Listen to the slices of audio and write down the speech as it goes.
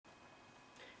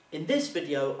In this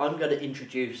video, I'm going to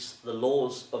introduce the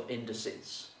laws of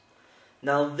indices.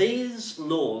 Now, these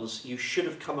laws you should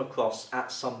have come across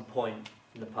at some point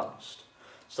in the past.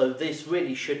 So this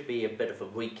really should be a bit of a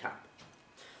recap.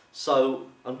 So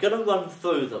I'm going to run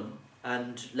through them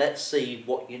and let's see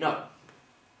what you know.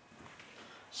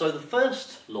 So the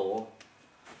first law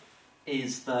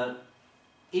is that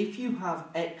if you have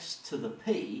x to the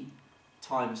p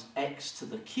times x to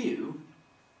the q,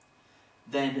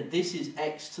 then this is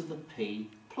x to the p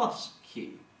plus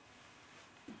q.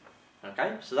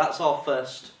 Okay, so that's our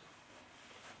first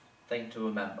thing to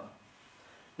remember.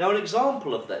 Now, an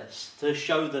example of this, to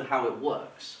show that how it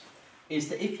works, is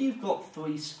that if you've got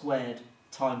 3 squared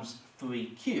times 3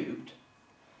 cubed,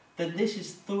 then this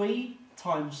is 3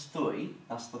 times 3,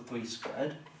 that's the 3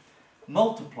 squared,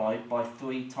 multiplied by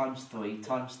 3 times 3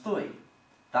 times 3.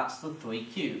 That's the 3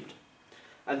 cubed.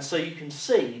 And so you can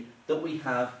see that we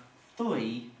have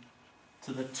 3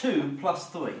 to the 2 plus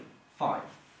 3, 5.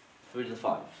 3 to the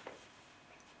 5.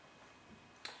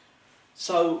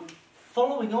 So,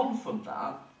 following on from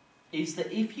that, is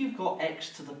that if you've got x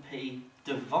to the p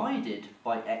divided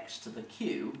by x to the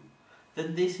q,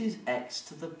 then this is x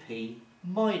to the p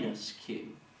minus q.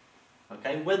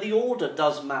 Okay, where the order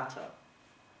does matter.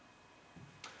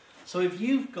 So if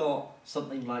you've got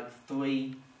something like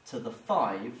 3 to the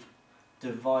 5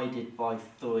 divided by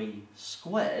 3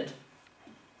 squared,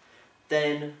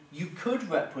 then you could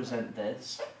represent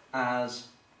this as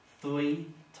 3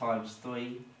 times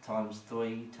 3 times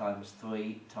 3 times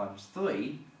 3 times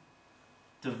 3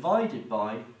 divided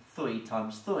by 3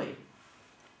 times 3.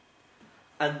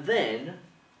 And then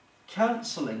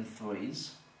cancelling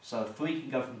 3's, so 3 can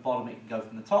go from the bottom, it can go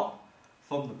from the top,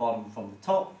 from the bottom, from the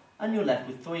top, and you're left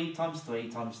with 3 times 3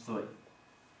 times 3.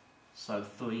 So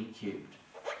 3 cubed.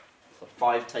 So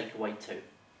 5 take away 2.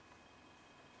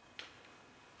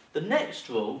 The next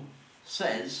rule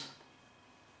says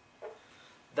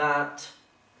that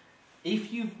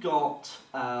if you've got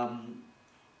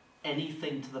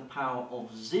anything to the power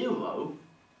of 0,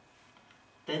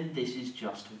 then this is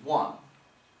just 1.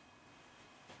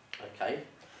 Okay,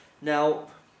 now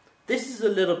this is a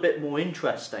little bit more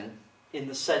interesting in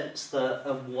the sense that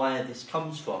of where this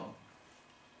comes from.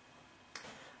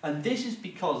 And this is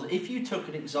because if you took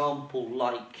an example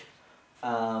like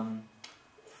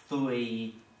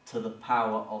 3 to the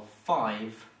power of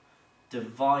 5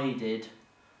 divided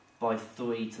by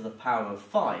 3 to the power of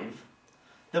 5,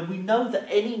 then we know that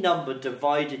any number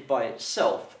divided by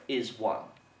itself is 1.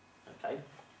 Okay?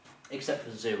 Except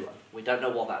for 0. We don't know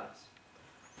what that is.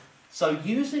 So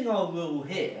using our rule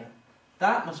here,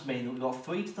 that must mean that we've got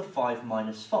 3 to the 5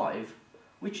 minus 5,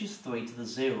 which is 3 to the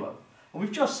 0. And we've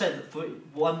just said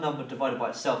that one number divided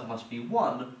by itself must be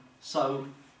 1, so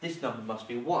this number must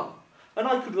be 1. And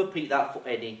I could repeat that for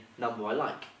any number I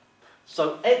like.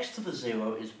 So x to the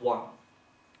 0 is 1.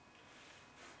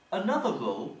 Another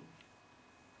rule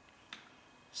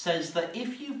says that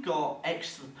if you've got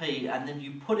x to the p and then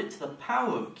you put it to the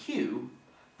power of q,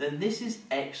 then this is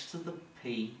x to the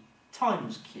p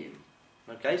times q.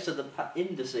 Okay, so the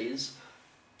indices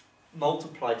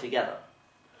multiply together.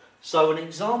 So an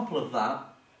example of that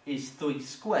is 3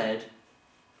 squared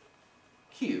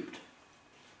cubed.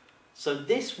 So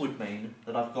this would mean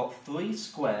that I've got 3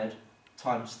 squared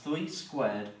times 3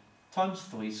 squared times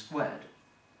 3 squared.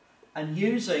 And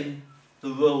using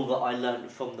the rule that I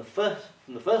learnt from the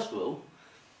first rule,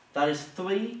 that is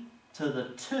 3 to the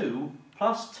 2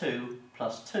 plus 2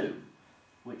 plus 2,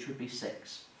 which would be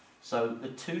 6. So the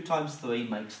 2 times 3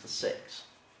 makes the 6.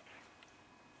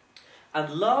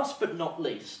 And last but not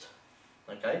least,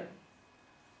 okay,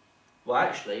 well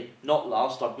actually, not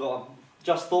last, I've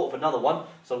just thought of another one,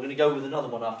 so I'm going to go with another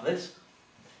one after this.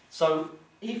 So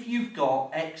if you've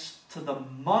got x to the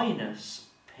minus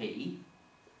p,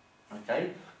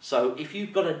 okay, so if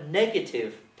you've got a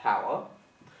negative power,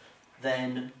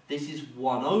 then this is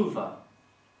 1 over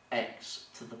x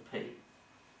to the p.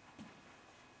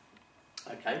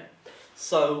 Okay,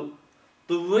 so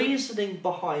the reasoning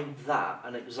behind that,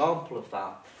 an example of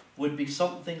that, would be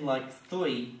something like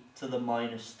 3 to the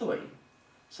minus 3.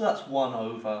 So that's 1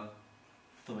 over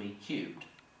 3 cubed.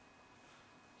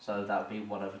 So that would be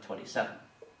 1 over 27.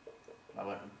 I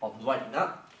won't bother writing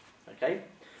that. Okay,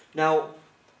 now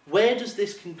where does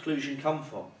this conclusion come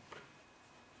from?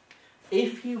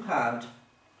 If you had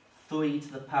 3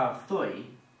 to the power of 3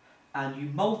 and you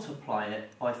multiply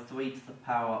it by 3 to the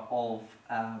power of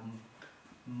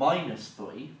minus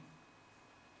 3,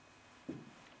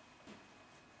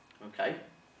 okay,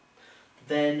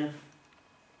 then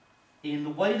in the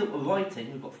way that we're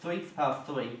writing, we've got 3 to the power of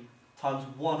 3 times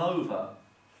 1 over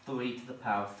 3 to the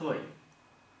power of 3.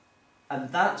 And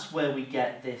that's where we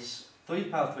get this 3 to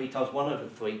the power 3 times 1 over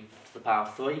 3 to the power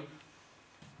 3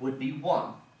 would be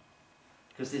 1.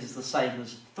 Because this is the same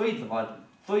as 3 to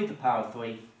the power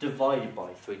 3 divided by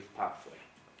 3 to the power 3.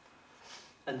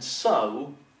 And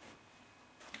so,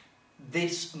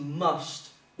 this must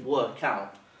work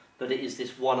out that it is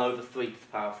this 1 over 3 to the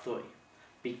power 3.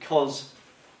 Because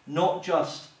not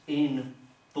just in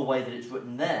the way that it's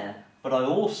written there, but I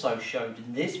also showed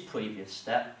in this previous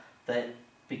step that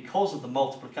because of the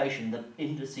multiplication, the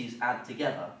indices add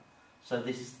together. So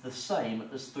this is the same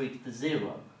as 3 to the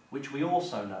 0, which we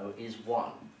also know is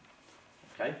 1.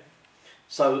 Okay?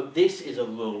 So this is a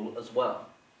rule as well.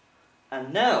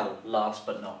 And now, last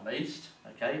but not least,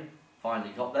 okay,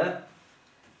 finally got there,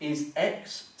 is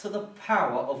x to the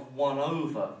power of 1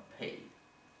 over p.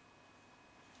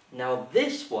 Now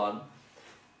this one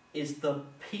is the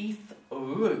pth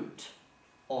root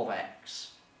of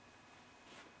x.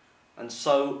 And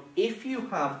so if you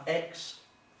have x,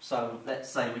 so let's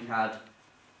say we had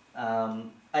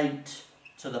 8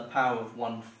 to the power of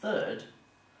 1/3,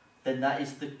 then that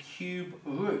is the cube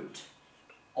root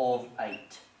of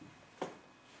 8,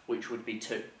 which would be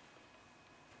 2.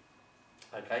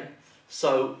 Okay,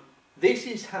 so this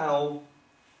is how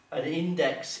an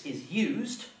index is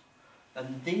used,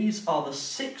 and these are the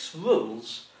 6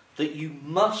 rules that you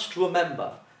must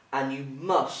remember and you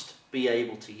must be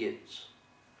able to use.